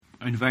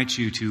I invite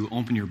you to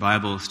open your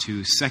Bibles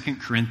to 2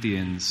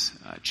 Corinthians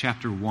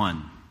chapter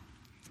 1.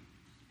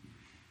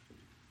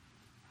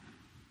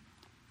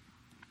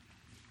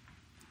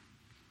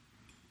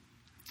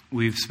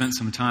 We've spent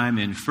some time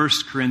in 1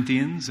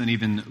 Corinthians and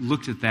even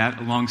looked at that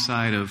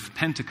alongside of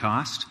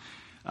Pentecost.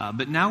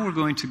 But now we're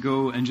going to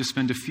go and just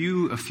spend a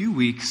few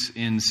weeks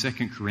in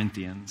 2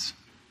 Corinthians.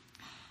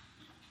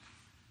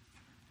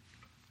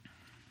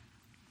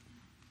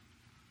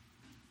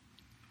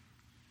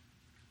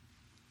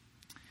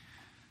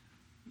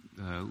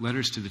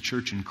 Letters to the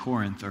church in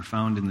Corinth are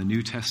found in the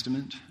New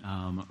Testament,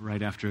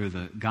 right after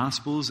the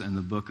Gospels and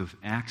the book of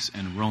Acts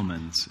and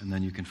Romans. And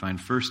then you can find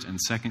 1 and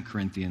 2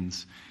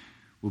 Corinthians.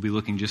 We'll be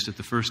looking just at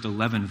the first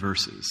 11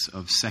 verses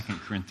of 2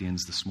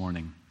 Corinthians this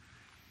morning.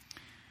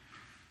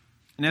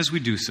 And as we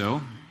do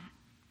so,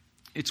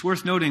 it's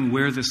worth noting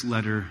where this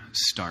letter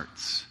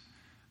starts.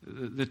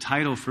 The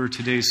title for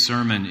today's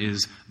sermon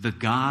is The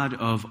God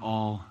of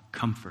All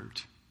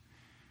Comfort.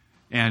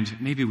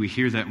 And maybe we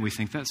hear that and we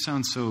think, that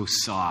sounds so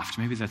soft.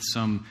 Maybe that's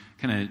some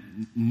kind of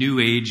new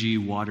agey,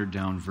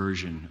 watered-down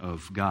version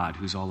of God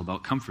who's all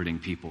about comforting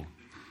people.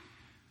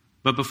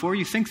 But before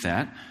you think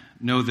that,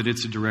 know that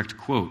it's a direct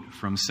quote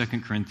from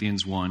 2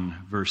 Corinthians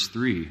 1, verse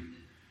 3,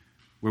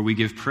 where we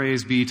give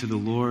praise be to the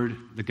Lord,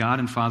 the God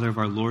and Father of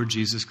our Lord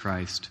Jesus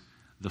Christ,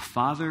 the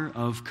Father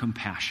of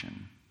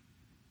compassion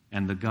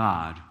and the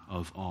God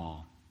of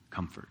all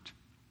comfort.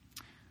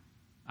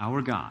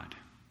 Our God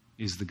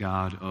is the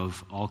God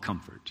of all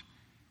comfort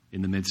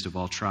in the midst of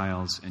all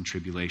trials and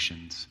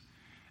tribulations.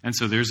 And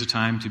so there's a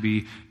time to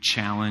be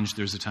challenged.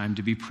 There's a time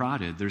to be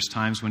prodded. There's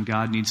times when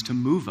God needs to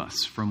move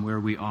us from where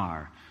we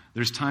are.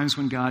 There's times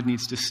when God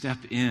needs to step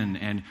in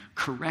and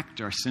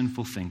correct our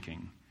sinful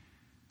thinking.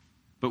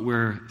 But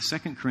where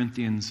 2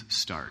 Corinthians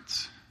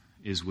starts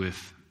is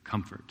with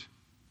comfort.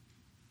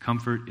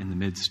 Comfort in the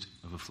midst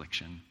of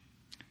affliction.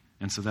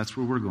 And so that's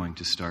where we're going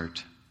to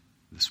start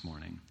this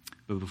morning.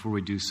 But before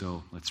we do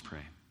so, let's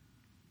pray.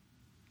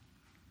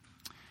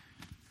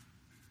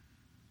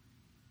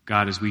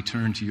 God, as we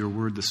turn to your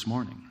word this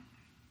morning,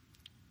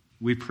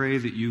 we pray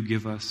that you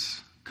give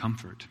us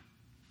comfort,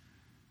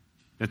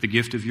 that the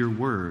gift of your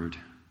word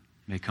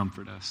may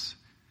comfort us,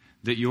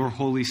 that your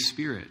Holy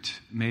Spirit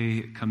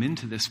may come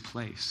into this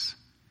place,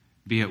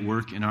 be at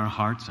work in our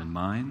hearts and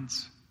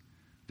minds,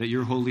 that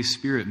your Holy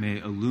Spirit may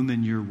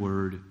illumine your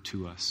word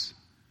to us,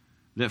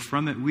 that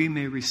from it we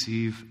may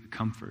receive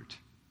comfort,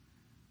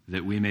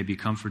 that we may be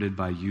comforted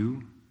by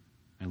you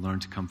and learn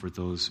to comfort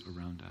those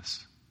around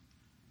us.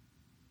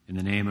 In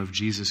the name of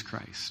Jesus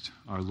Christ,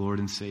 our Lord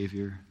and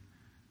Savior,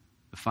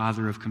 the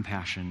Father of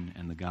compassion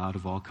and the God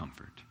of all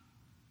comfort.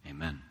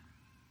 Amen.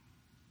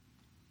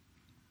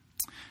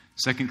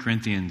 2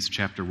 Corinthians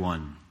chapter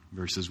 1,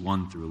 verses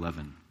 1 through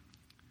 11.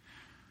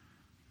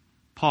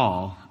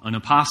 Paul, an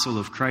apostle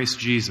of Christ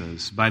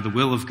Jesus, by the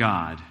will of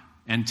God,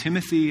 and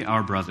Timothy,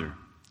 our brother,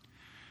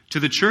 to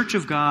the church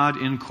of God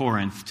in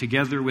Corinth,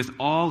 together with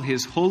all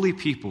his holy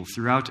people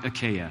throughout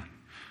Achaia,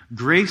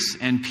 grace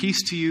and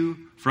peace to you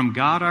from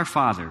God our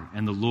Father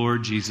and the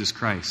Lord Jesus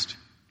Christ.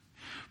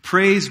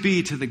 Praise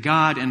be to the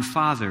God and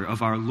Father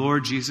of our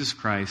Lord Jesus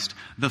Christ,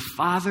 the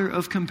Father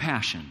of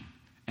compassion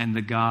and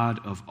the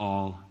God of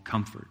all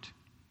comfort,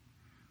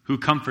 who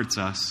comforts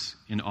us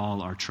in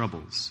all our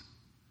troubles,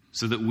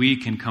 so that we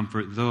can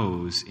comfort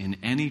those in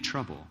any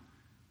trouble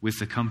with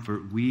the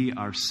comfort we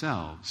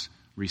ourselves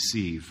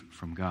receive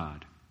from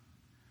God.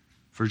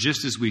 For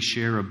just as we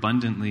share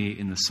abundantly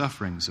in the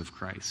sufferings of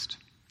Christ,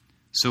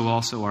 so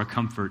also our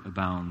comfort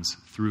abounds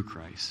through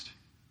Christ.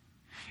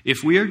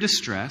 If we are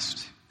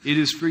distressed, it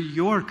is for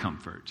your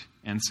comfort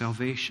and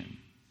salvation.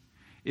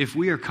 If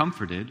we are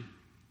comforted,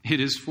 it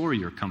is for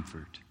your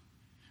comfort,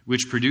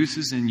 which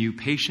produces in you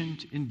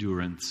patient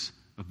endurance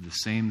of the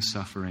same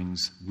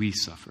sufferings we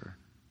suffer.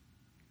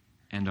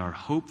 And our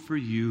hope for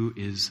you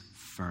is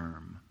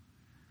firm,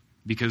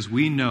 because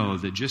we know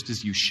that just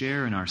as you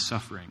share in our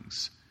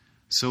sufferings,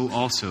 so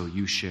also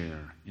you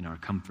share in our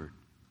comfort.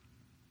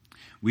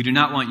 We do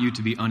not want you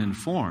to be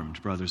uninformed,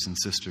 brothers and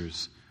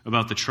sisters,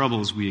 about the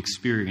troubles we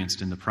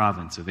experienced in the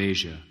province of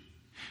Asia.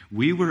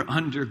 We were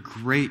under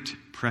great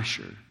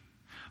pressure,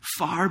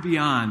 far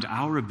beyond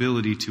our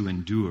ability to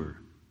endure,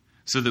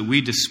 so that we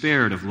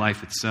despaired of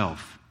life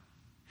itself.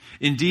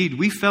 Indeed,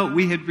 we felt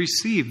we had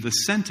received the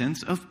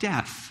sentence of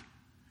death.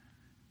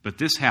 But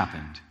this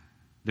happened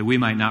that we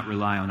might not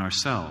rely on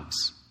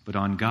ourselves, but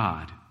on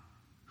God,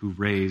 who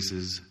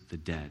raises the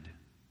dead.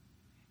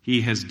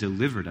 He has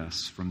delivered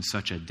us from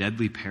such a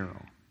deadly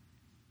peril,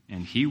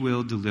 and he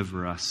will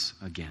deliver us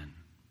again.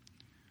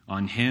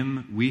 On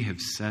him we have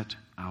set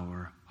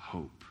our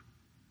hope,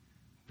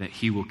 that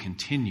he will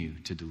continue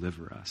to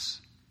deliver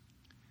us,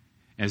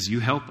 as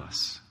you help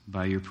us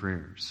by your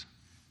prayers.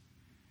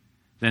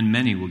 Then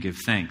many will give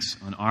thanks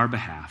on our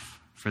behalf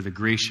for the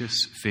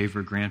gracious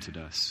favor granted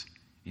us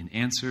in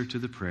answer to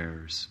the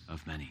prayers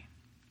of many.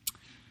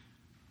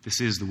 This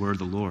is the word of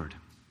the Lord.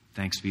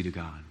 Thanks be to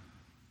God.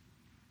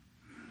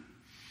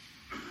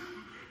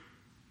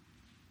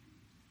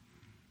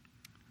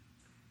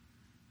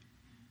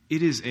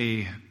 It is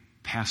a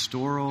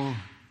pastoral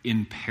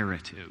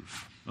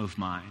imperative of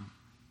mine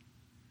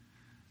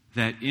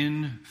that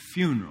in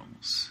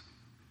funerals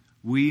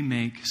we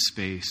make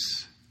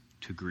space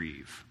to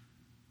grieve.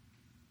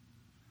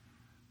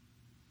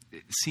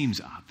 It seems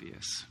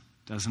obvious,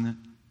 doesn't it?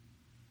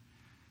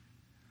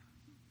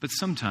 But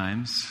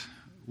sometimes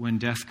when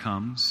death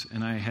comes,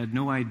 and I had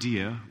no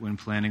idea when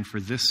planning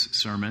for this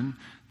sermon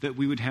that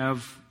we would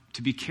have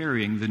to be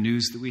carrying the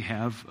news that we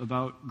have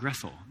about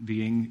Grethel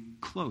being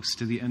close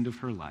to the end of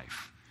her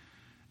life.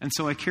 And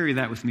so I carry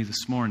that with me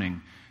this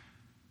morning.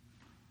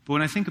 But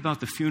when I think about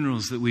the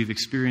funerals that we've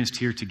experienced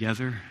here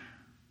together,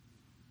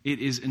 it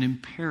is an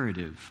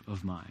imperative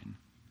of mine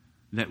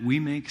that we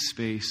make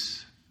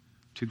space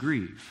to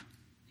grieve.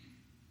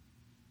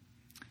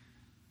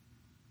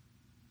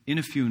 In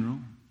a funeral,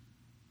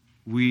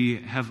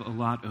 we have a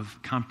lot of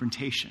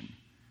confrontation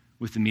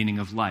with the meaning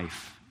of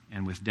life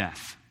and with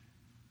death.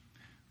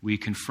 We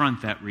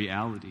confront that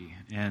reality,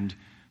 and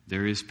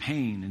there is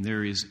pain and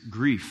there is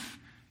grief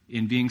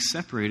in being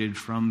separated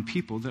from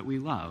people that we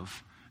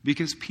love,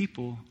 because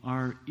people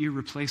are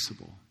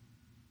irreplaceable.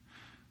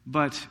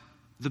 But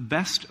the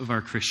best of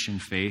our Christian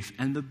faith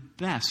and the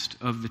best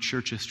of the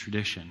church's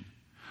tradition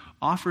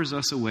offers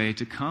us a way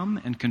to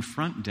come and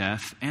confront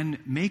death and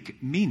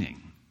make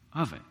meaning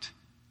of it.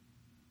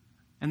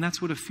 And that's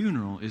what a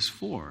funeral is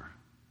for,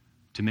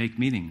 to make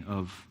meaning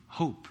of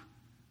hope,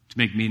 to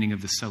make meaning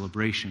of the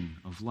celebration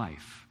of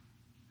life.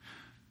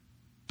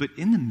 But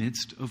in the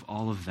midst of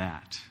all of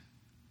that,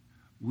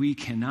 we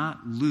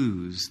cannot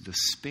lose the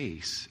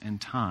space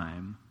and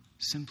time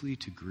simply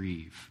to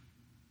grieve.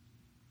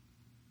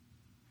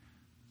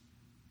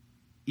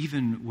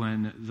 Even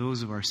when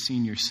those of our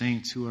senior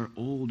saints who are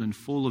old and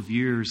full of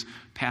years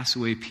pass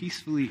away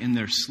peacefully in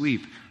their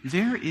sleep,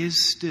 there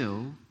is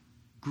still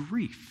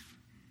grief.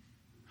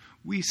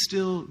 We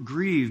still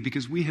grieve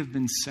because we have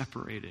been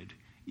separated.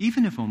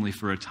 Even if only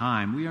for a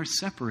time, we are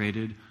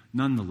separated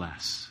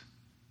nonetheless.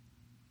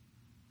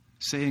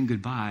 Saying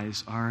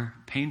goodbyes are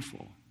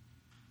painful.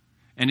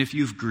 And if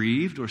you've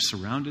grieved or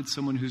surrounded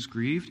someone who's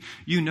grieved,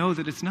 you know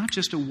that it's not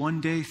just a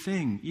one-day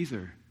thing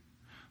either,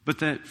 but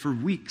that for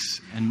weeks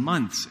and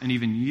months and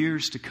even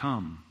years to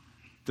come,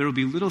 there will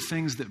be little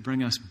things that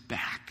bring us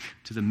back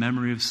to the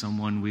memory of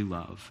someone we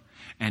love.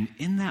 And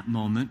in that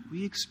moment,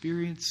 we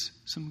experience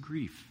some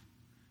grief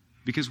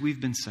because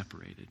we've been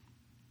separated.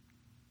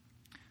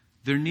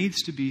 There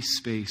needs to be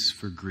space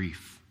for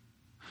grief,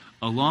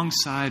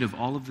 alongside of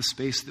all of the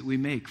space that we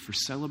make for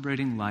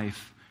celebrating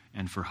life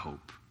and for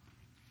hope.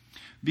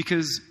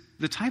 Because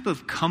the type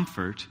of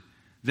comfort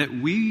that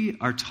we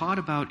are taught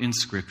about in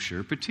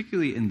Scripture,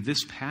 particularly in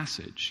this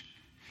passage,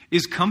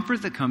 is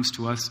comfort that comes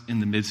to us in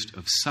the midst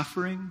of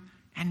suffering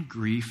and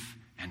grief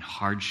and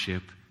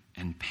hardship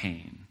and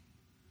pain.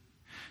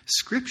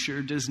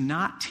 Scripture does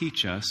not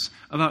teach us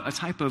about a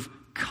type of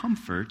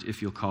comfort,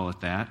 if you'll call it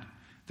that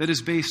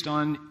is based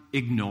on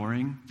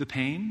ignoring the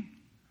pain,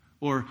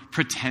 or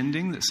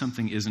pretending that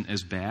something isn't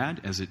as bad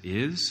as it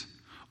is,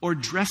 or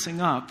dressing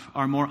up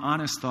our more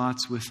honest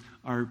thoughts with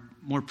our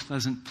more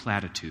pleasant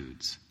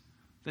platitudes.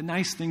 The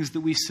nice things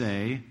that we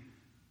say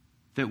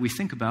that we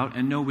think about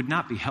and know would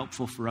not be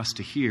helpful for us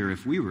to hear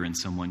if we were in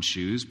someone's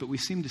shoes, but we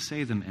seem to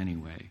say them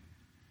anyway.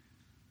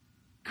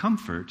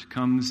 Comfort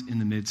comes in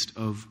the midst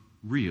of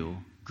real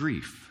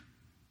grief.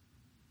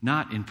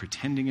 Not in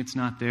pretending it's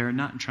not there,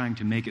 not in trying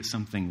to make it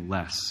something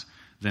less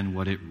than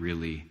what it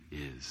really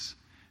is.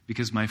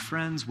 Because, my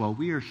friends, while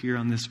we are here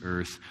on this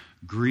earth,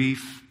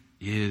 grief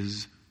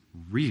is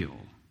real.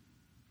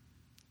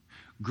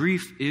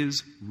 Grief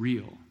is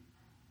real.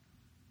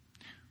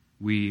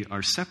 We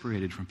are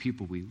separated from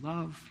people we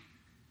love.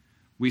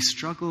 We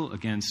struggle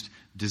against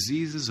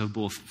diseases of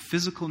both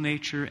physical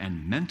nature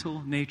and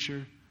mental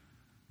nature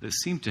that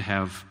seem to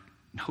have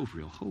no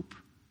real hope.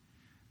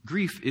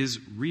 Grief is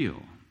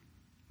real.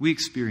 We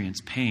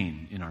experience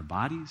pain in our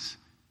bodies,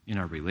 in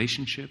our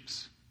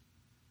relationships.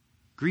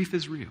 Grief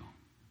is real.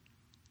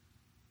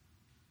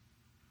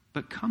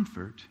 But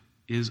comfort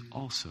is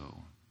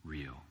also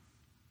real.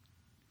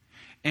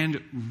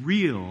 And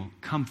real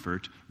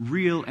comfort,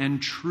 real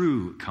and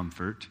true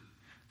comfort,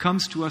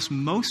 comes to us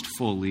most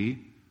fully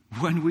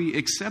when we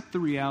accept the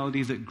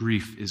reality that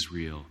grief is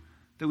real,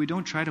 that we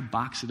don't try to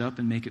box it up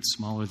and make it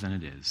smaller than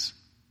it is.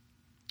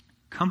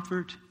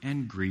 Comfort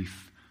and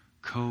grief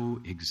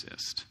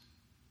coexist.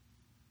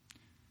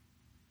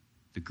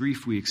 The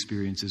grief we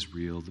experience is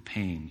real. The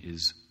pain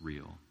is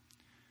real.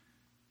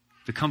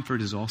 The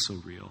comfort is also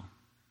real.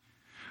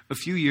 A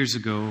few years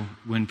ago,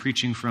 when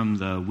preaching from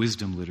the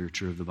wisdom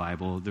literature of the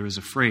Bible, there was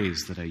a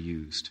phrase that I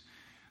used,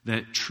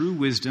 that true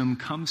wisdom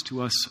comes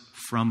to us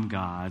from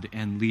God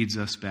and leads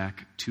us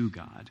back to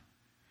God.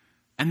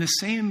 And the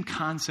same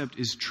concept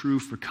is true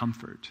for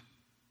comfort.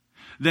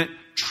 That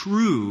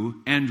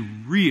true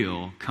and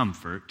real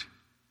comfort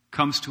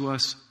comes to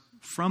us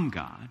from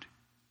God.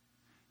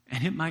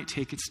 And it might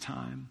take its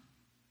time,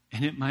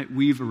 and it might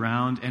weave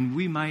around, and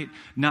we might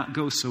not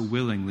go so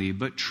willingly,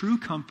 but true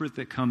comfort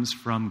that comes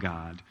from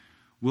God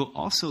will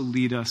also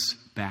lead us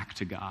back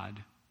to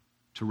God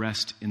to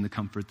rest in the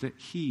comfort that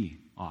he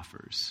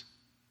offers.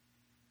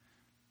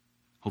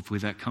 Hopefully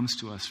that comes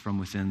to us from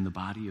within the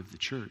body of the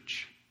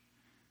church.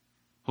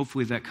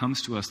 Hopefully that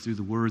comes to us through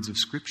the words of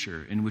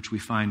Scripture, in which we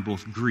find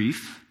both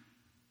grief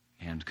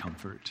and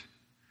comfort.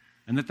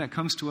 And that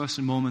comes to us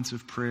in moments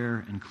of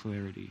prayer and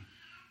clarity.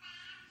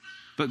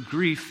 But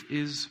grief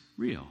is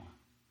real.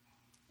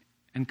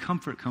 And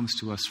comfort comes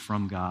to us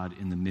from God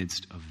in the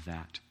midst of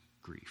that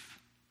grief.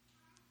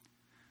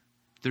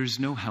 There's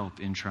no help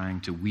in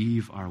trying to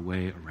weave our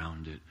way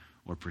around it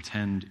or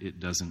pretend it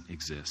doesn't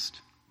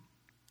exist.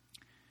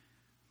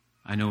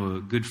 I know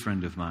a good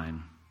friend of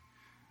mine,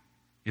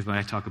 if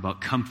I talk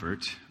about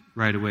comfort,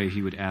 right away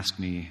he would ask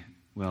me,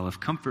 well, if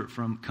comfort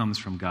comes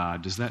from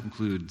God, does that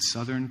include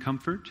Southern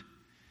comfort?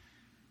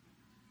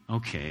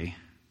 Okay.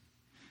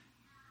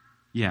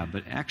 Yeah,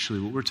 but actually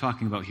what we're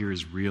talking about here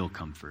is real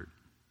comfort.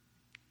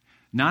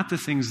 Not the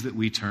things that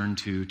we turn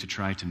to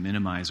try to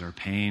minimize our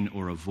pain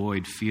or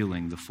avoid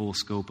feeling the full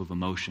scope of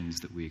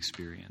emotions that we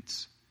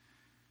experience.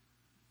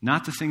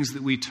 Not the things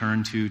that we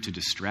turn to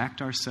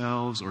distract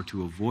ourselves or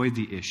to avoid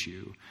the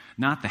issue.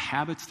 Not the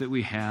habits that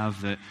we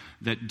have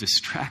that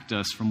distract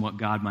us from what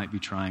God might be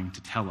trying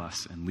to tell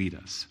us and lead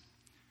us.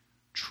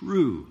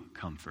 True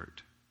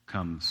comfort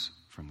comes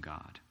from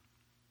God.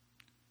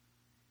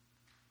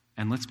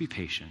 And let's be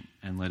patient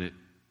and let it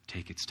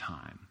take its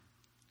time.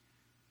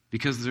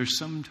 Because there's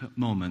some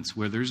moments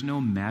where there's no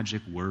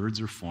magic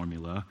words or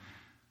formula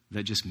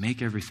that just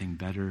make everything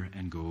better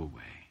and go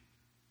away.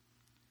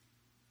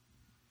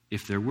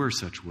 If there were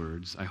such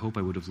words, I hope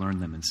I would have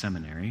learned them in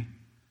seminary.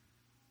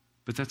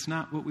 But that's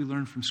not what we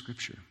learn from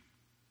Scripture.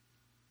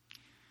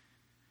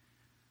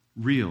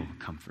 Real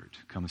comfort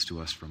comes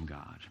to us from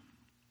God.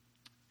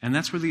 And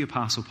that's where the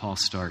Apostle Paul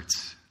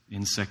starts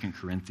in 2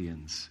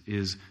 Corinthians,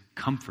 is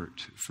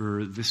comfort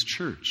for this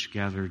church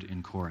gathered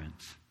in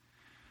Corinth.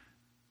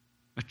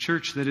 A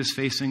church that is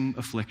facing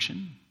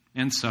affliction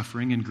and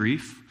suffering and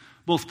grief,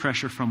 both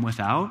pressure from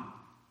without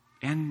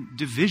and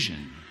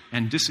division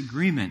and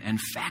disagreement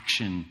and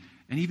faction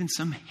and even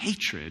some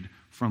hatred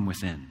from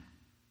within.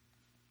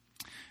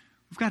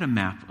 We've got a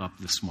map up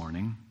this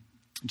morning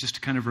just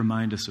to kind of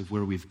remind us of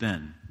where we've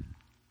been.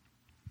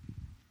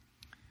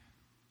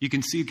 You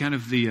can see kind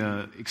of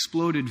the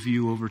exploded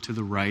view over to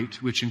the right,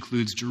 which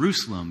includes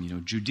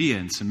Jerusalem, Judea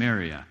and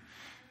Samaria.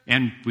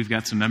 And we've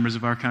got some members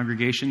of our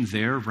congregation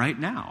there right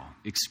now,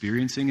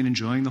 experiencing and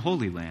enjoying the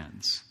Holy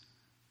Lands.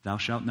 Thou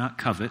shalt not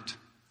covet.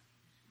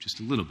 Just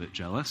a little bit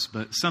jealous,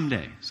 but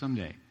someday.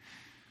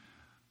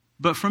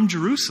 But from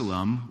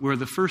Jerusalem, where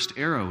the first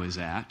arrow is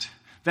at,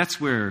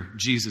 that's where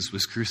Jesus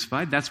was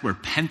crucified. That's where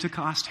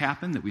Pentecost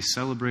happened that we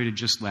celebrated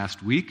just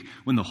last week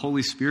when the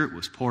Holy Spirit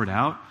was poured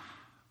out.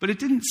 But it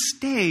didn't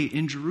stay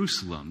in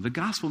Jerusalem. The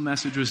gospel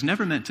message was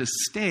never meant to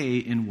stay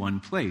in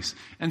one place.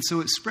 And so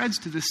it spreads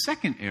to the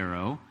second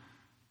arrow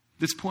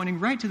that's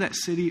pointing right to that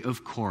city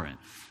of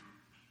Corinth,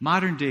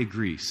 modern-day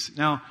Greece.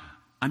 Now,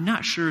 I'm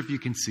not sure if you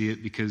can see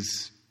it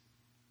because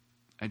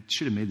I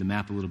should have made the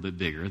map a little bit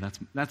bigger.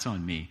 That's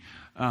on me.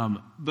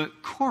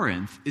 But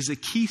Corinth is a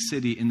key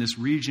city in this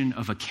region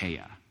of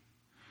Achaia.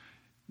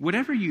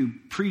 Whatever you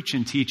preach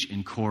and teach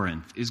in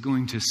Corinth is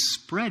going to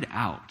spread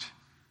out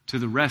to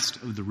the rest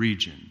of the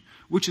region,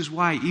 which is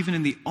why even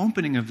in the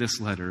opening of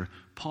this letter,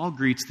 Paul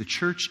greets the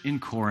church in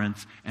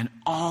Corinth and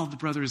all the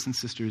brothers and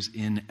sisters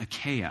in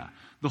Achaia,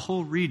 the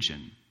whole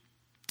region.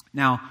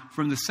 Now,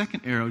 from the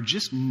second arrow,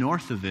 just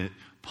north of it,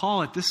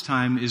 Paul at this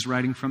time is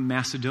writing from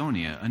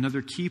Macedonia,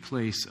 another key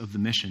place of the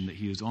mission that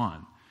he is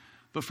on.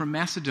 But from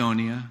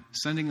Macedonia,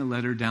 sending a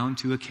letter down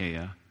to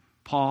Achaia,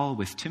 Paul,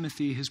 with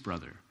Timothy, his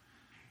brother,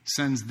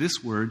 sends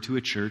this word to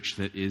a church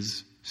that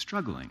is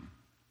struggling.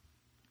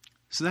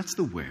 So that's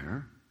the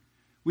where.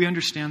 We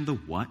understand the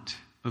what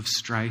of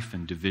strife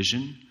and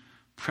division,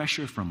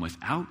 pressure from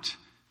without,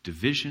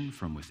 division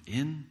from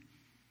within.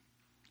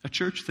 A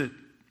church that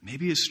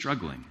maybe is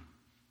struggling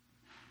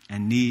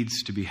and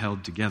needs to be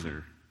held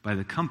together by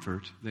the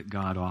comfort that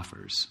God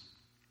offers.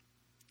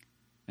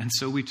 And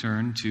so we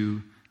turn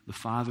to the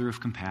Father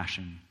of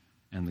compassion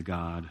and the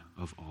God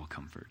of all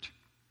comfort.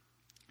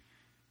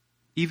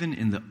 Even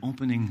in the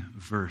opening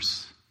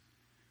verse,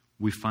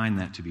 we find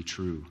that to be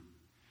true.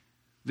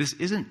 This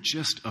isn't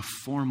just a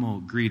formal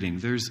greeting.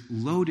 There's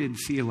loaded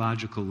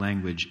theological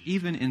language,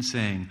 even in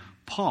saying,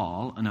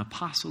 Paul, an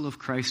apostle of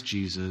Christ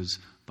Jesus,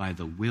 by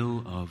the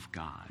will of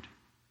God.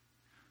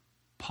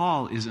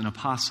 Paul is an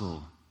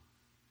apostle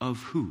of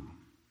who?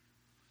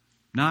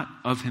 Not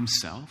of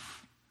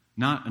himself,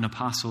 not an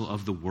apostle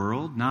of the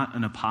world, not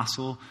an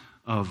apostle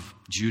of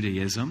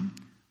Judaism.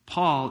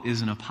 Paul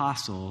is an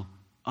apostle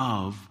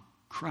of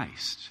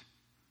Christ.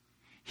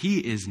 He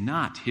is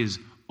not his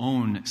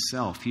own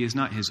self. He is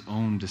not his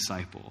own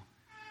disciple.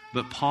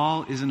 But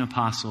Paul is an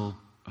apostle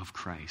of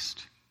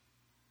Christ.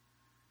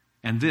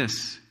 And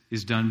this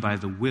is done by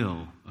the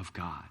will of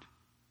God.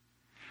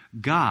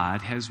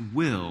 God has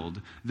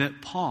willed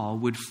that Paul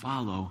would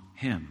follow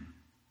him.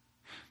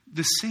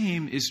 The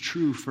same is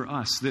true for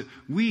us, that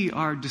we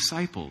are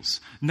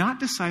disciples, not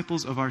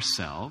disciples of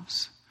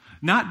ourselves,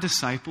 Not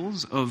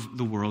disciples of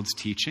the world's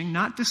teaching,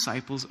 not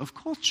disciples of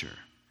culture.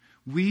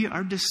 We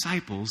are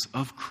disciples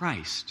of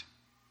Christ.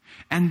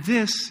 And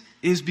this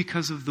is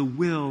because of the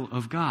will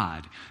of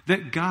God,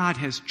 that God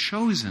has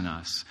chosen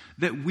us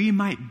that we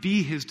might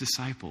be his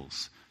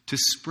disciples, to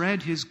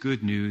spread his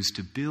good news,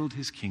 to build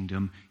his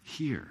kingdom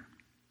here.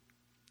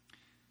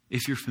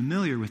 If you're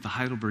familiar with the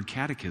Heidelberg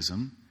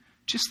Catechism,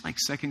 just like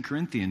 2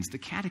 Corinthians, the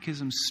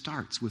Catechism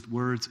starts with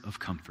words of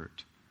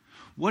comfort.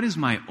 What is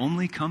my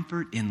only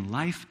comfort in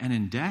life and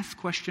in death?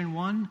 Question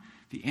 1.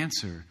 The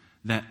answer,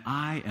 that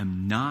I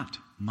am not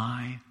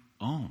my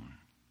own,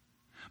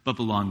 but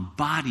belong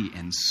body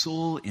and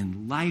soul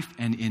in life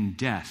and in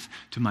death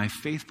to my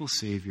faithful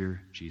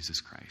Savior,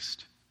 Jesus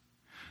Christ.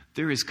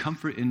 There is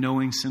comfort in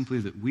knowing simply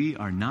that we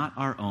are not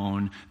our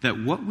own,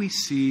 that what we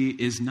see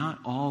is not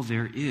all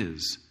there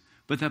is,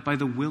 but that by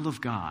the will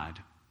of God,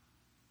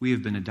 we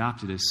have been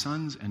adopted as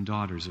sons and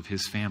daughters of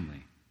his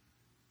family.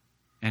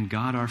 And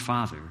God our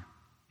Father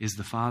is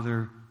the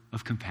Father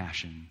of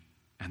compassion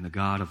and the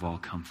God of all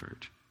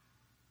comfort.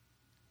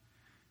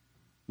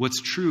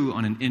 What's true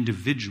on an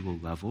individual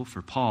level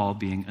for Paul,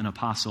 being an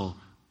apostle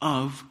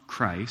of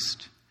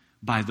Christ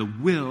by the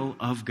will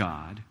of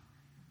God,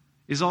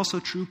 is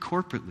also true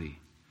corporately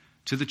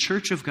to the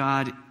church of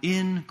God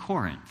in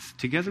Corinth,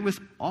 together with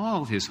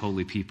all his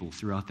holy people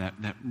throughout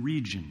that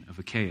region of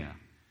Achaia.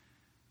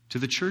 To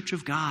the church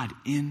of God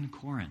in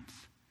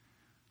Corinth.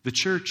 The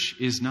church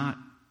is not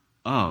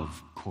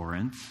of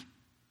Corinth.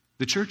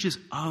 The church is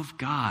of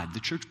God. The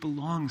church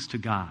belongs to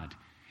God.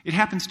 It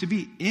happens to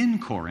be in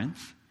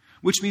Corinth,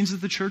 which means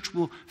that the church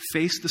will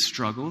face the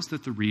struggles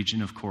that the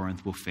region of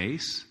Corinth will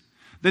face,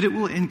 that it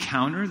will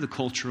encounter the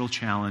cultural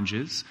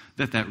challenges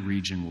that that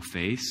region will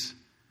face,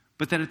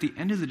 but that at the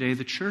end of the day,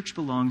 the church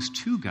belongs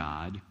to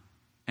God,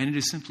 and it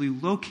is simply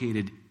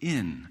located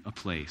in a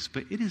place,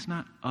 but it is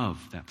not of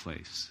that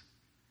place.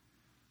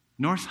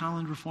 North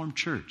Holland Reformed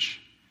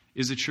Church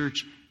is a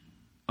church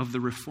of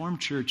the Reformed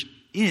Church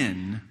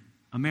in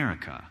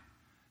America,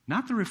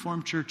 not the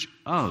Reformed Church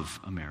of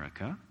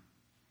America.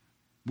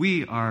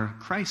 We are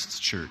Christ's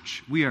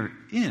church. We are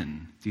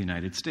in the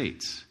United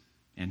States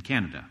and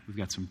Canada. We've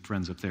got some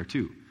friends up there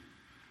too.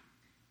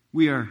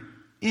 We are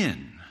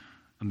in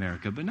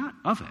America, but not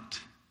of it.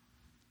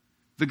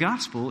 The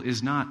gospel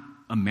is not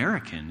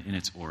American in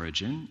its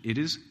origin. It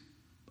is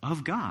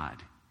of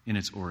God in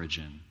its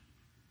origin.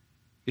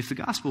 If the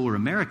gospel were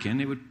American,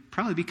 it would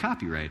probably be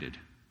copyrighted.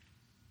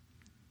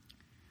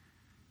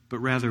 But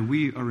rather,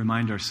 we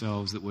remind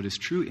ourselves that what is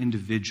true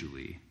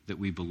individually, that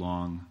we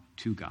belong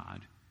to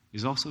God,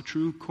 is also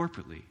true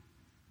corporately,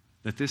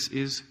 that this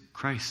is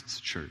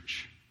Christ's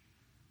church,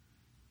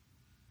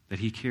 that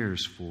he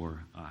cares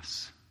for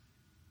us.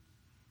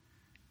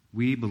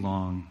 We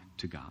belong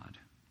to God,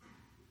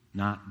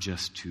 not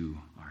just to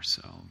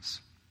ourselves.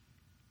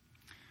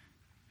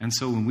 And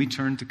so when we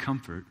turn to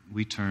comfort,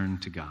 we turn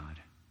to God.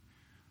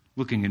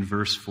 Looking in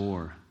verse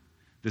 4,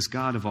 this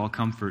God of all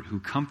comfort who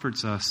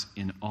comforts us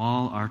in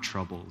all our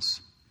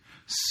troubles,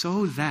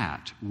 so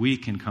that we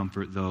can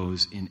comfort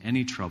those in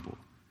any trouble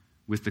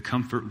with the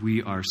comfort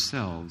we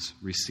ourselves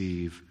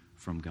receive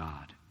from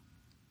God.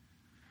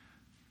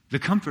 The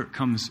comfort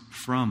comes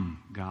from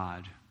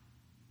God,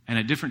 and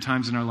at different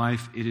times in our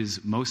life, it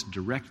is most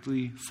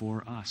directly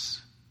for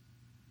us.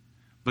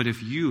 But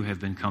if you have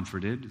been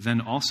comforted, then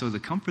also the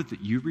comfort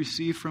that you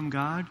receive from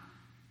God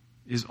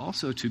is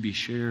also to be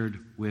shared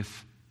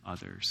with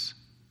others.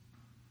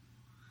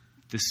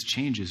 This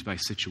changes by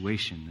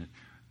situation.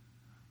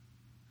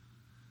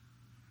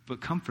 But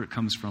comfort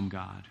comes from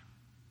God.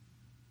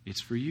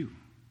 It's for you,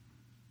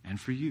 and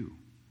for you,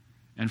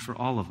 and for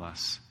all of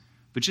us.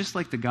 But just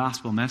like the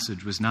gospel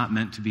message was not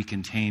meant to be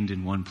contained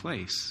in one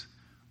place,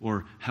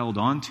 or held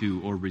onto,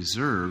 or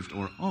reserved,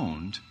 or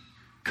owned,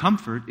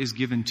 comfort is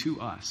given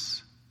to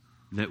us,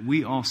 that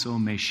we also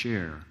may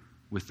share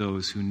with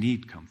those who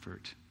need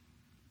comfort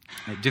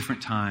at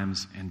different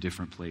times and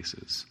different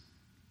places.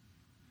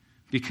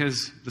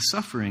 Because the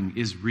suffering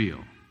is real.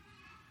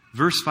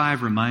 Verse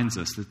 5 reminds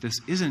us that this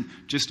isn't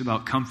just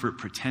about comfort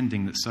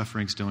pretending that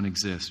sufferings don't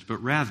exist,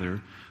 but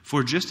rather,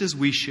 for just as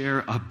we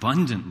share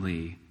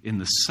abundantly in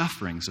the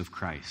sufferings of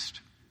Christ,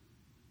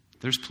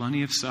 there's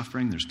plenty of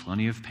suffering, there's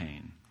plenty of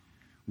pain.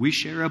 We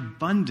share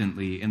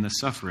abundantly in the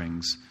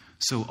sufferings,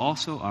 so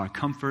also our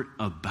comfort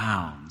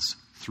abounds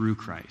through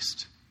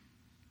Christ.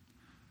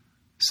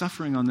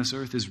 Suffering on this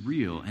earth is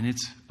real and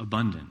it's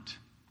abundant.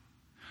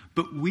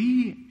 But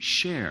we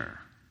share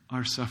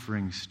our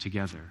sufferings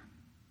together.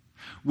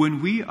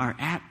 When we are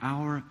at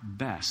our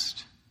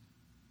best,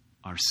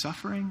 our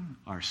suffering,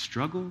 our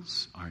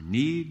struggles, our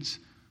needs,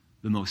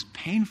 the most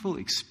painful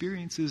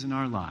experiences in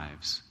our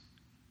lives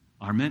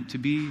are meant to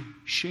be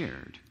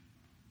shared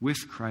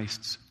with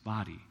Christ's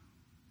body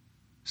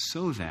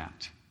so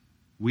that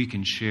we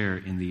can share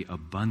in the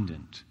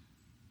abundant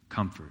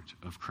comfort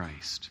of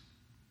Christ.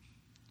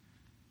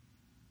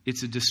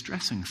 It's a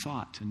distressing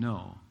thought to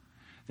know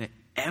that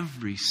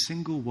every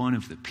single one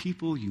of the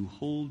people you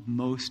hold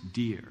most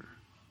dear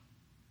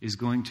is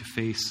going to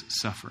face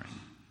suffering.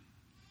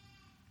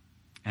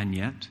 And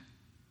yet,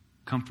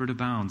 comfort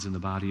abounds in the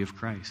body of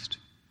Christ.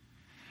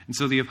 And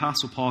so the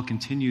Apostle Paul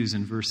continues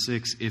in verse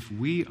 6, if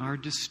we are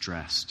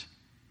distressed,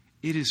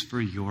 it is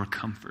for your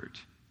comfort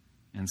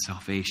and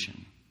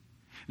salvation.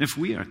 And if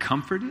we are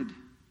comforted,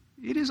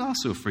 it is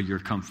also for your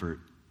comfort,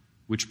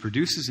 which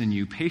produces in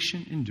you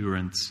patient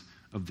endurance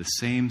of the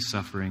same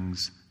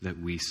sufferings that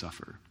we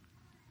suffer.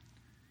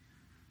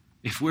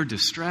 If we're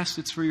distressed,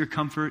 it's for your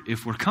comfort.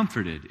 If we're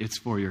comforted, it's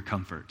for your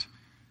comfort.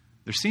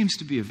 There seems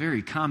to be a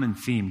very common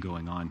theme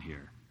going on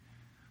here.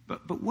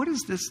 But what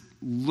does this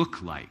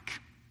look like?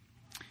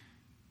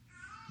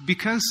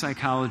 Because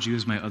psychology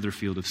is my other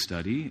field of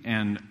study,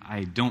 and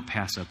I don't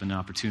pass up an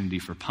opportunity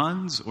for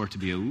puns or to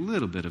be a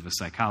little bit of a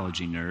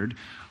psychology nerd,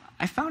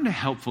 I found a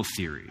helpful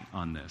theory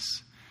on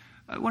this.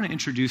 I want to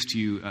introduce to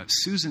you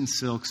Susan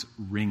Silk's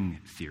ring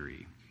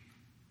theory.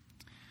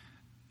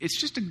 It's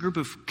just a group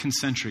of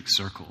concentric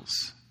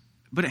circles,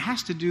 but it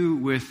has to do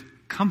with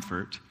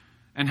comfort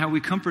and how we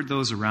comfort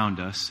those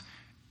around us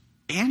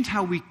and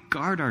how we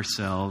guard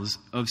ourselves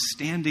of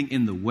standing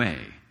in the way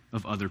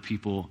of other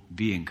people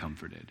being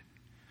comforted.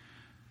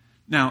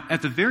 Now,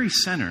 at the very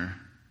center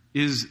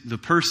is the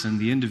person,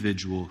 the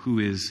individual, who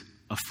is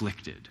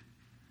afflicted,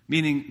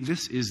 meaning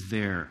this is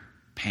their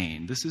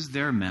pain, this is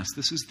their mess,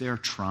 this is their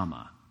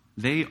trauma.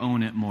 They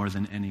own it more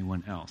than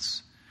anyone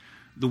else.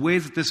 The way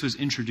that this was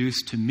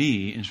introduced to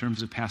me in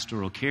terms of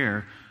pastoral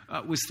care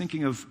was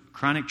thinking of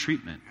chronic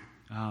treatment,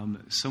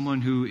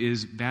 someone who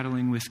is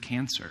battling with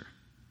cancer.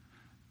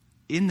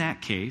 In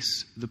that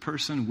case, the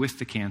person with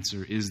the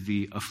cancer is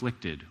the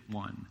afflicted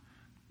one.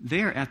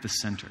 They are at the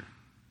center.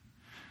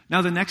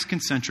 Now, the next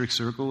concentric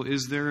circle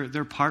is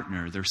their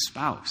partner, their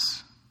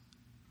spouse.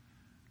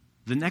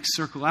 The next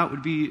circle out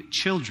would be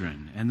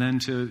children, and then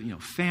to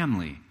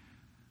family.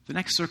 The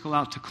next circle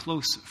out to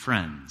close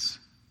friends.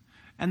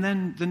 And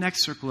then the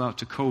next circle out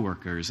to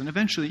coworkers. And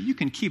eventually, you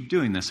can keep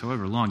doing this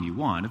however long you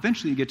want.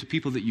 Eventually, you get to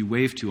people that you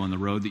wave to on the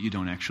road that you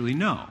don't actually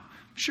know.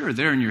 Sure,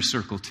 they're in your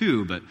circle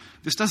too, but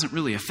this doesn't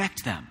really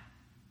affect them.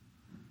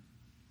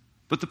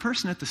 But the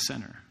person at the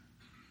center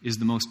is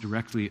the most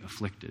directly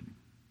afflicted.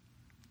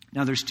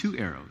 Now, there's two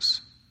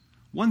arrows.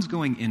 One's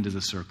going into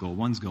the circle,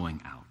 one's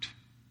going out.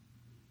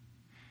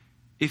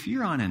 If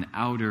you're on an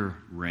outer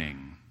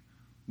ring,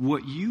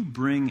 what you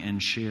bring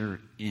and share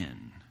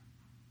in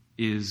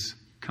is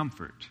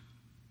comfort.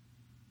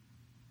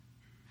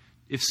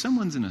 If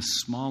someone's in a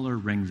smaller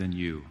ring than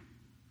you,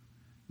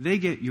 they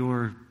get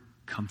your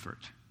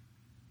comfort.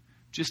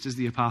 Just as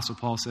the Apostle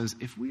Paul says,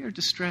 if we are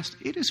distressed,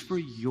 it is for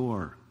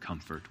your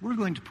comfort. We're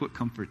going to put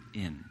comfort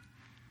in.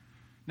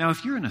 Now,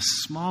 if you're in a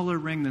smaller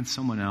ring than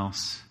someone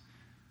else,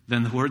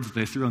 then the word that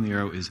they threw on the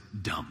arrow is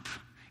dump.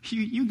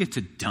 You get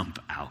to dump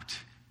out.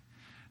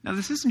 Now,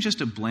 this isn't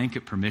just a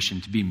blanket permission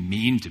to be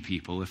mean to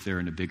people if they're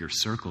in a bigger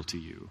circle to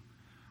you.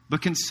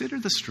 But consider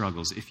the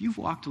struggles. If you've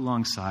walked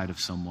alongside of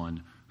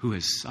someone who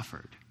has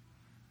suffered,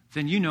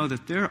 then you know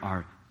that there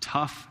are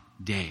tough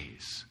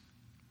days.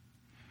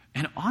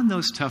 And on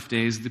those tough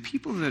days, the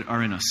people that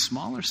are in a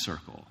smaller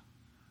circle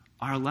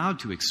are allowed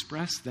to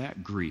express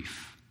that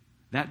grief,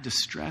 that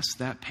distress,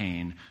 that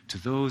pain to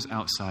those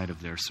outside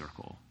of their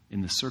circle,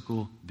 in the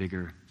circle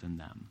bigger than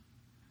them.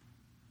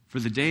 For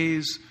the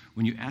days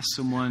when you ask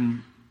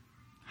someone,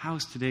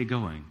 how's today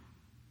going?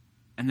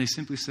 And they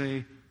simply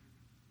say,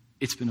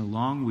 it's been a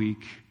long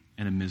week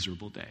and a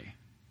miserable day.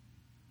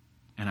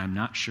 And I'm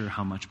not sure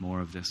how much more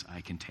of this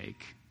I can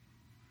take.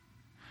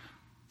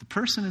 The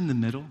person in the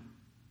middle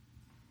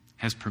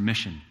has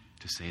permission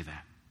to say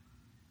that.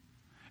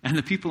 And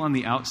the people on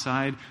the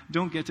outside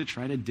don't get to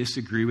try to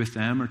disagree with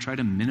them or try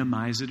to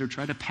minimize it or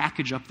try to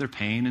package up their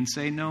pain and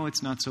say, no,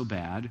 it's not so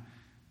bad.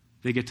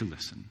 They get to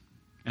listen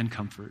and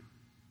comfort.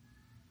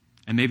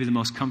 And maybe the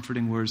most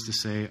comforting words to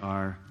say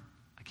are,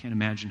 I can't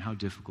imagine how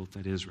difficult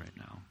that is right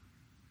now.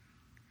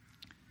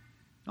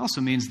 It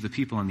also means the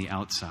people on the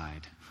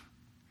outside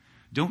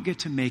don't get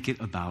to make it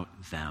about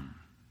them.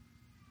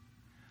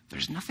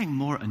 There's nothing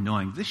more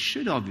annoying. This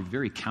should all be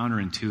very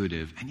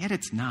counterintuitive, and yet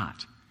it's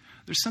not.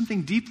 There's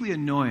something deeply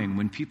annoying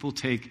when people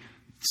take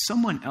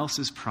someone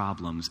else's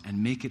problems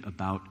and make it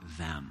about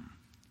them.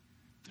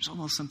 There's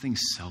almost something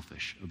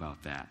selfish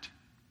about that.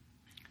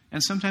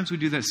 And sometimes we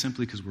do that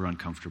simply because we're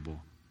uncomfortable.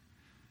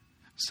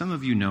 Some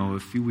of you know a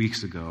few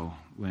weeks ago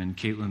when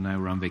Caitlin and I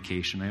were on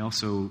vacation, I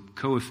also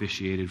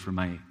co-officiated for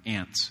my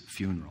aunt's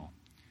funeral.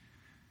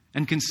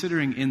 And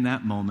considering in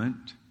that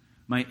moment,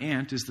 my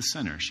aunt is the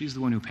center. She's the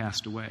one who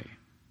passed away.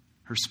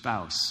 Her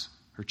spouse,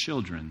 her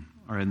children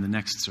are in the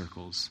next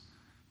circles.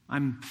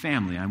 I'm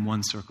family. I'm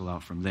one circle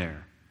out from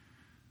there.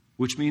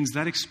 Which means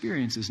that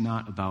experience is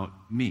not about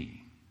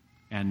me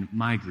and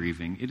my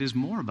grieving. It is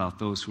more about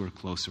those who are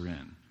closer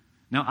in.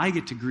 Now, I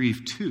get to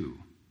grieve too,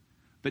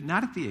 but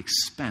not at the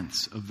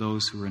expense of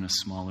those who are in a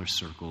smaller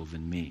circle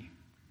than me.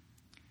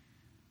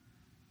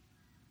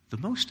 The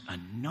most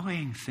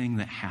annoying thing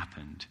that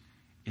happened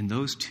in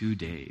those 2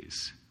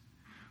 days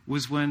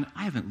was when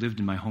I haven't lived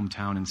in my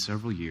hometown in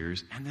several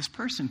years, and this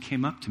person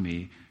came up to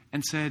me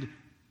and said,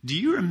 do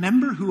you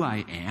remember who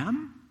I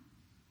am?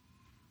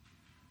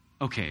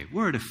 Okay,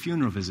 we're at a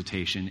funeral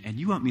visitation, and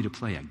you want me to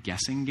play a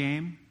guessing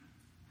game?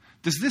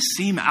 Does this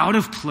seem out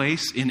of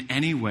place in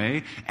any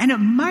way? And it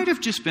might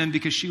have just been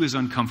because she was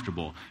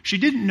uncomfortable. She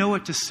didn't know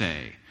what to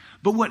say.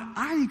 But what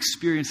I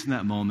experienced in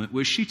that moment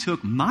was she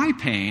took my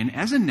pain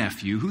as a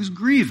nephew who's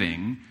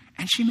grieving,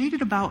 and she made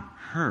it about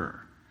her.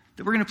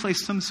 That we're going to play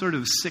some sort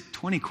of sick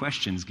 20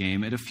 questions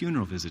game at a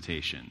funeral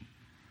visitation.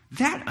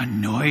 That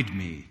annoyed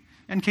me.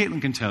 And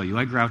Caitlin can tell you,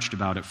 I grouched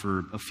about it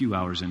for a few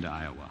hours into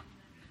Iowa.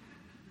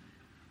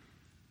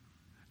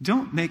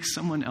 Don't make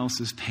someone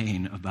else's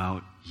pain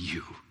about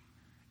you.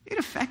 It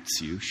affects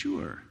you,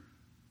 sure.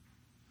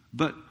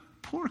 But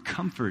pour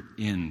comfort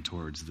in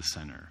towards the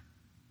center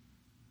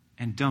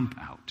and dump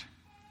out.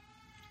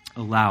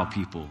 Allow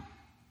people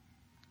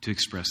to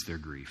express their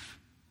grief.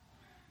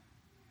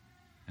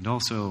 And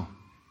also,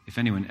 if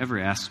anyone ever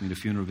asks me at a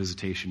funeral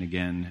visitation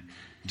again,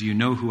 do you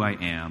know who I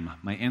am?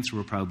 My answer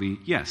will probably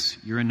be, yes,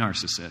 you're a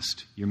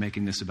narcissist. You're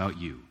making this about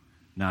you,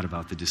 not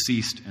about the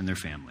deceased and their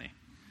family.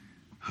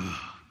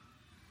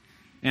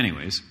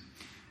 Anyways,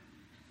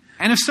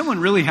 and if someone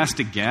really has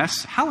to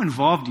guess, how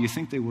involved do you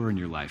think they were in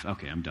your life?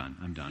 Okay, I'm done.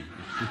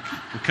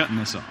 We're cutting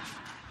this off.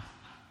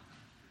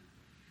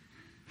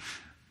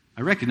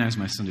 I recognize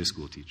my Sunday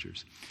school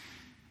teachers.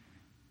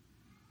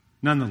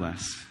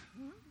 Nonetheless,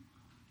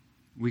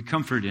 we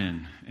comfort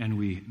in and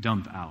we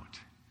dump out.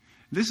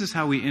 This is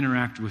how we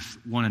interact with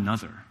one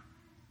another,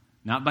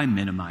 not by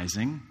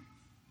minimizing,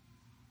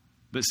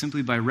 but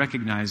simply by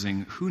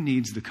recognizing who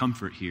needs the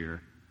comfort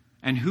here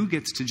and who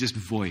gets to just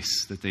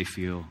voice that they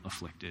feel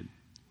afflicted.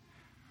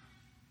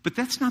 But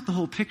that's not the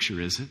whole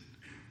picture, is it?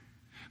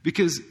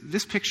 Because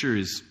this picture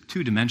is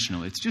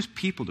two-dimensional. It's just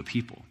people to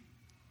people.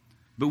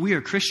 But we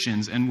are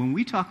Christians, and when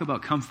we talk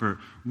about comfort,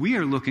 we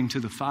are looking to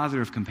the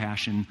Father of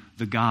compassion,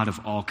 the God of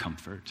all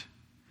comfort.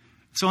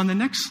 So on the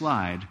next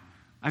slide,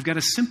 I've got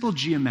a simple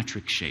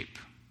geometric shape.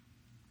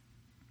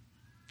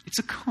 It's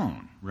a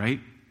cone, right?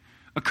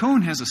 A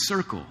cone has a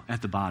circle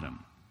at the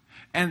bottom.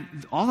 And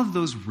all of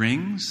those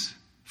rings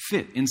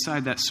fit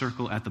inside that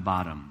circle at the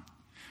bottom.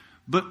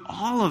 But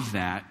all of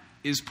that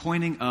is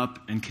pointing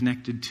up and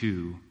connected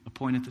to a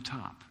point at the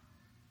top.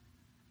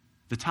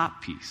 The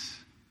top piece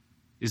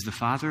is the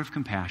Father of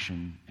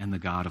compassion and the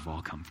God of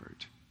all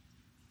comfort.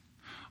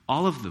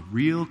 All of the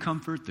real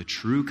comfort, the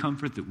true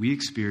comfort that we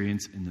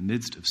experience in the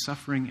midst of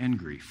suffering and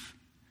grief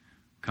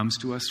comes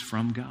to us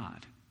from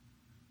God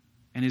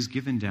and is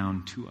given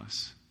down to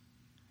us.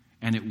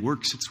 And it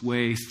works its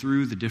way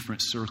through the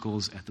different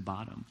circles at the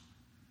bottom.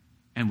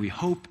 And we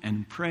hope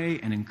and pray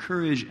and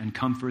encourage and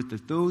comfort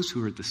that those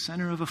who are at the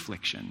center of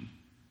affliction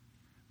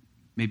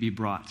may be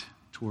brought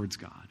towards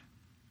God.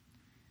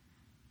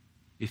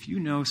 If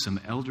you know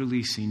some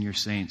elderly senior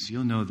saints,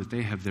 you'll know that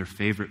they have their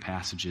favorite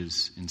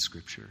passages in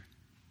Scripture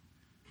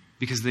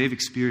because they've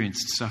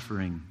experienced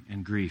suffering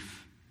and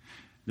grief.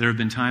 There have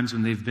been times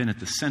when they've been at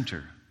the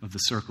center of the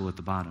circle at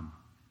the bottom.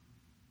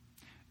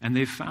 And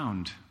they've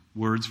found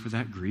words for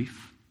that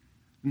grief,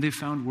 and they've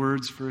found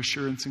words for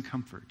assurance and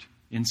comfort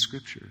in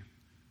Scripture.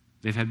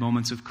 They've had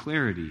moments of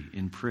clarity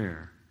in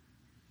prayer,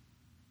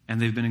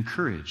 and they've been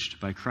encouraged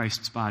by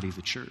Christ's body,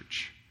 the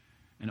church.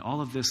 And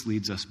all of this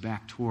leads us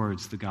back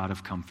towards the God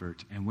of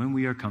comfort. And when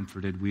we are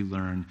comforted, we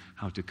learn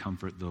how to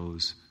comfort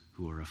those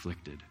who are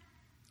afflicted.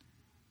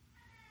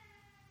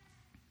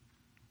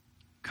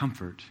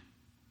 Comfort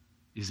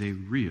is a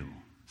real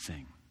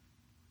thing.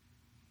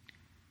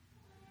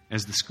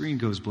 As the screen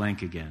goes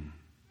blank again,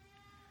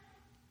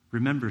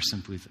 remember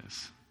simply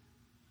this.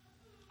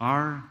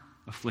 Our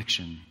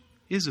affliction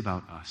is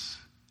about us,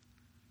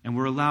 and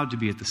we're allowed to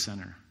be at the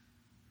center.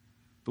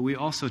 But we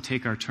also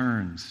take our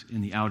turns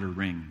in the outer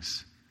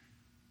rings,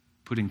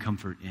 putting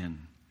comfort in,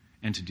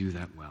 and to do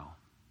that well.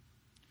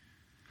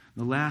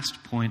 The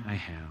last point I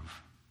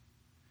have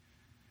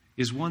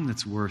is one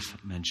that's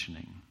worth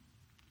mentioning.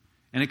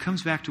 And it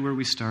comes back to where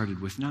we started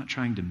with not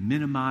trying to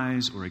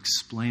minimize or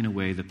explain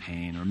away the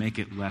pain or make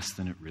it less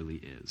than it really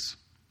is.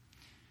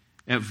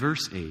 At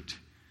verse 8,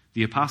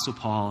 the Apostle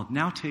Paul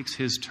now takes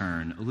his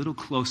turn a little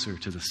closer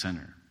to the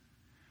center.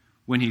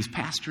 When he's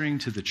pastoring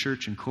to the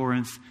church in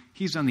Corinth,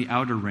 he's on the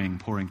outer ring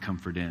pouring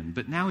comfort in.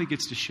 But now he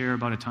gets to share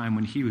about a time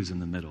when he was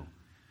in the middle.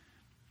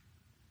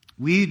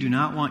 We do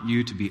not want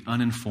you to be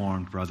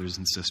uninformed, brothers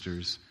and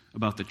sisters,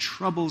 about the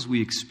troubles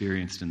we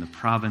experienced in the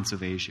province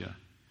of Asia.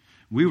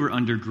 We were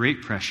under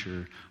great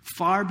pressure,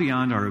 far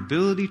beyond our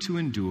ability to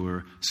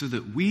endure, so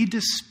that we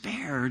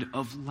despaired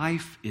of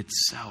life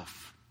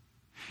itself.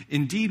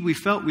 Indeed, we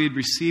felt we had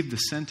received the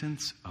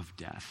sentence of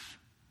death.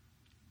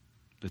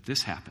 But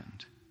this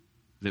happened,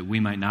 that we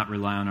might not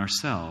rely on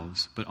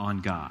ourselves, but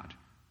on God,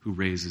 who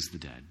raises the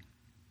dead.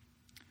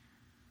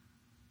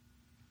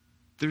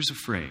 There's a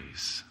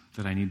phrase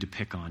that I need to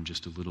pick on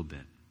just a little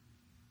bit.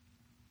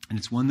 And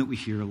it's one that we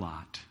hear a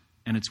lot.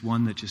 And it's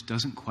one that just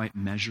doesn't quite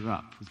measure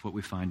up with what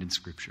we find in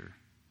Scripture.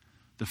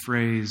 The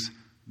phrase,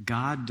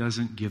 God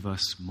doesn't give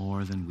us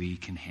more than we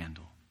can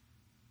handle.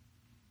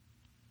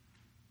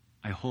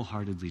 I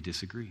wholeheartedly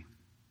disagree.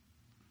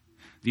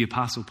 The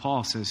Apostle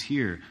Paul says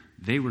here,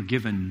 they were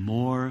given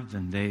more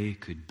than they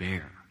could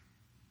bear.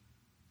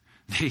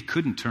 They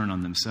couldn't turn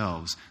on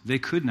themselves. They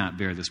could not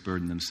bear this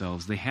burden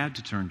themselves. They had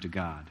to turn to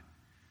God.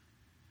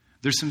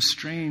 There's some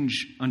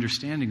strange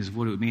understandings of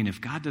what it would mean if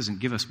God doesn't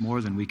give us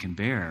more than we can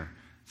bear,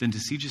 then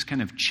does he just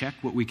kind of check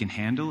what we can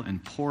handle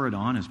and pour it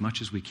on as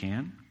much as we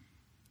can?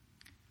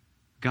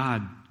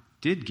 God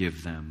did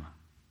give them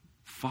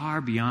far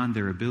beyond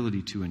their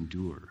ability to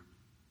endure,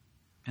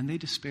 and they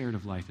despaired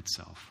of life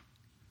itself.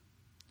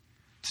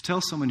 To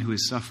tell someone who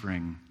is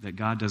suffering that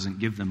God doesn't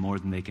give them more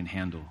than they can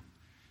handle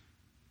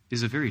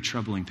is a very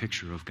troubling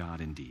picture of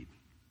God indeed.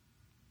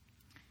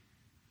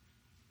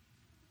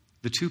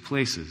 The two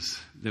places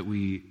that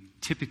we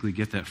typically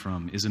get that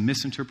from is a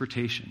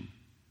misinterpretation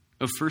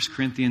of 1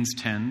 Corinthians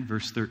 10,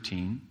 verse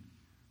 13,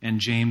 and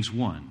James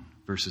 1,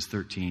 verses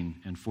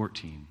 13 and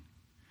 14.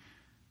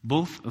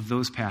 Both of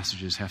those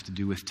passages have to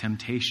do with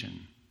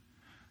temptation.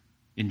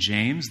 In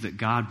James, that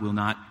God will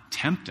not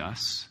tempt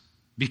us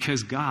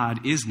because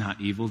God is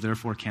not evil,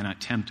 therefore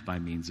cannot tempt by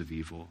means of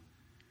evil.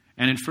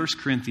 And in 1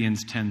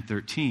 Corinthians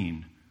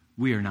 10:13,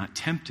 we are not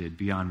tempted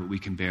beyond what we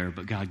can bear,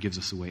 but God gives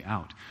us a way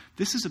out.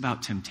 This is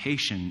about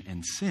temptation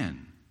and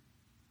sin.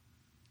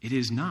 It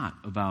is not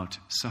about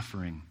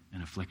suffering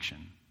and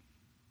affliction.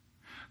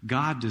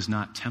 God does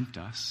not tempt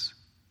us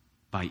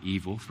by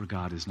evil, for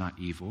God is not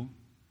evil.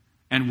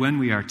 And when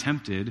we are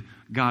tempted,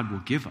 God will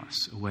give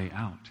us a way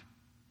out.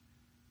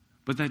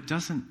 But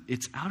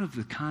it's out of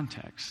the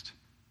context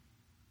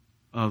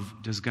of,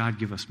 does God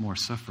give us more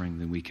suffering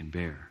than we can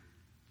bear?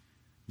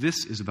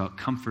 This is about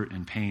comfort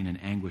and pain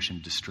and anguish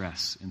and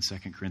distress in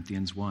 2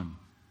 Corinthians 1,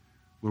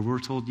 where we're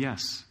told,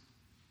 yes,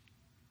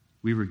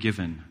 we were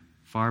given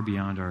far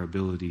beyond our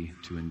ability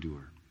to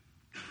endure.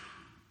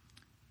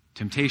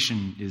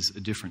 Temptation is a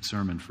different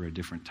sermon for a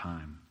different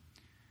time.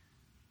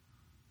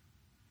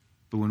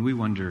 But when we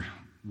wonder,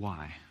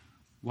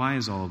 why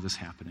is all of this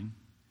happening?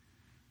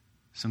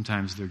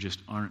 Sometimes there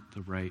just aren't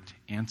the right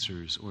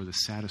answers or the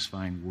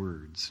satisfying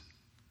words.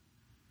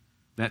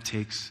 That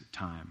takes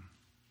time.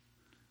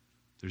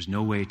 There's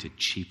no way to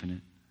cheapen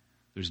it.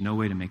 There's no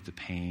way to make the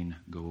pain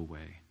go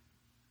away.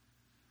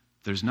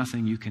 There's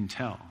nothing you can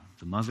tell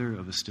the mother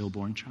of a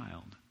stillborn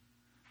child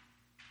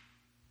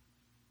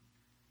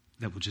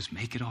that will just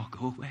make it all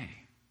go away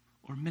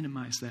or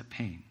minimize that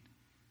pain.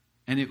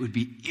 And it would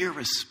be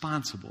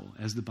irresponsible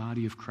as the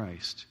body of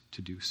Christ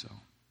to do so.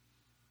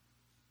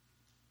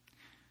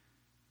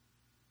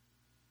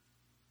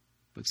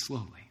 But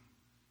slowly,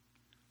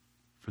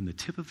 from the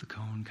tip of the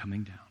cone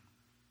coming down,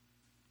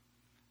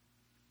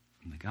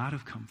 from the God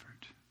of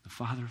comfort, the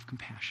Father of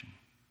compassion,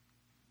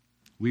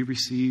 we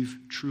receive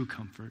true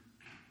comfort,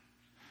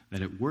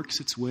 that it works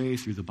its way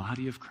through the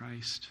body of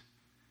Christ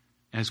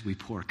as we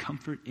pour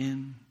comfort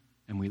in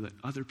and we let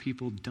other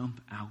people dump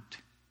out.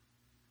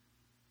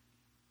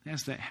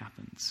 As that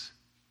happens,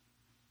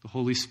 the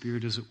Holy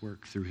Spirit is at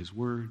work through his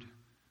word,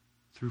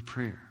 through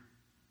prayer,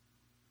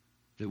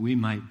 that we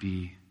might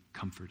be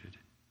comforted.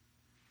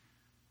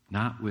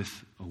 Not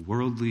with a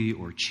worldly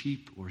or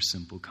cheap or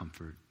simple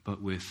comfort,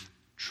 but with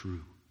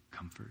true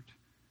comfort.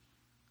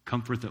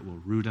 Comfort that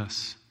will root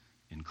us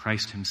in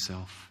Christ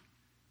himself,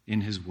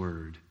 in his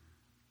word,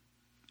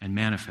 and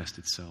manifest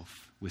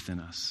itself within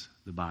us,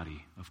 the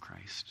body of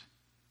Christ.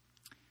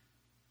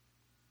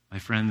 My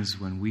friends,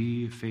 when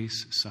we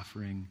face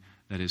suffering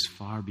that is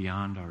far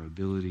beyond our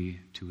ability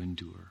to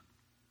endure,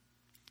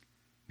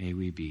 may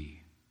we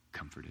be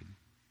comforted.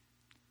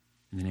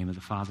 In the name of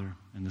the Father,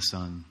 and the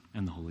Son,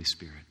 and the Holy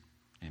Spirit.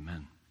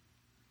 Amen.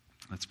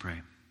 Let's pray.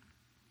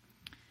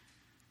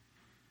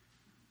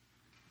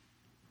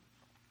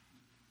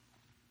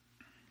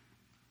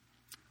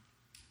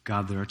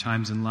 God, there are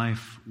times in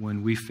life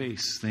when we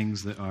face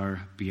things that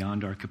are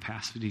beyond our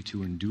capacity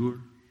to endure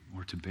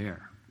or to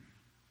bear.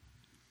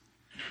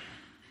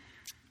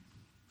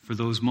 For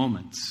those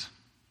moments,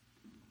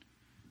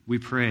 we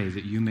pray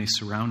that you may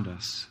surround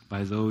us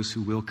by those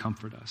who will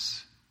comfort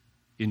us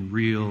in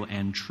real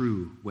and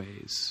true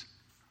ways,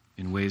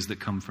 in ways that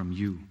come from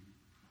you.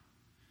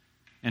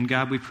 And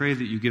God, we pray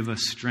that you give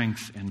us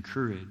strength and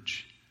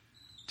courage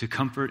to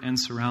comfort and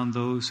surround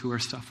those who are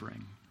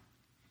suffering,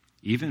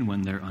 even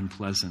when they're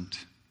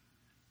unpleasant,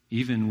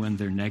 even when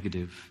they're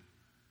negative,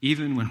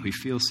 even when we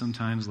feel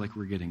sometimes like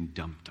we're getting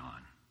dumped on.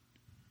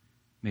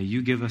 May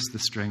you give us the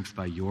strength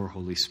by your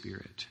Holy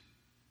Spirit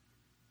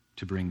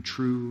to bring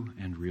true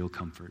and real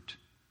comfort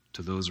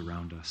to those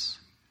around us,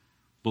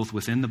 both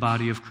within the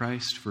body of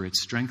Christ for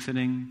its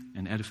strengthening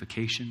and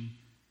edification,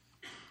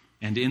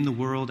 and in the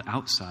world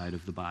outside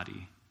of the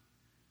body,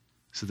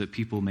 so that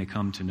people may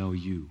come to know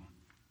you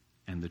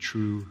and the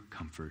true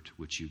comfort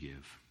which you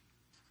give.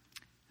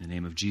 In the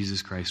name of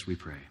Jesus Christ we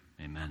pray.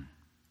 Amen.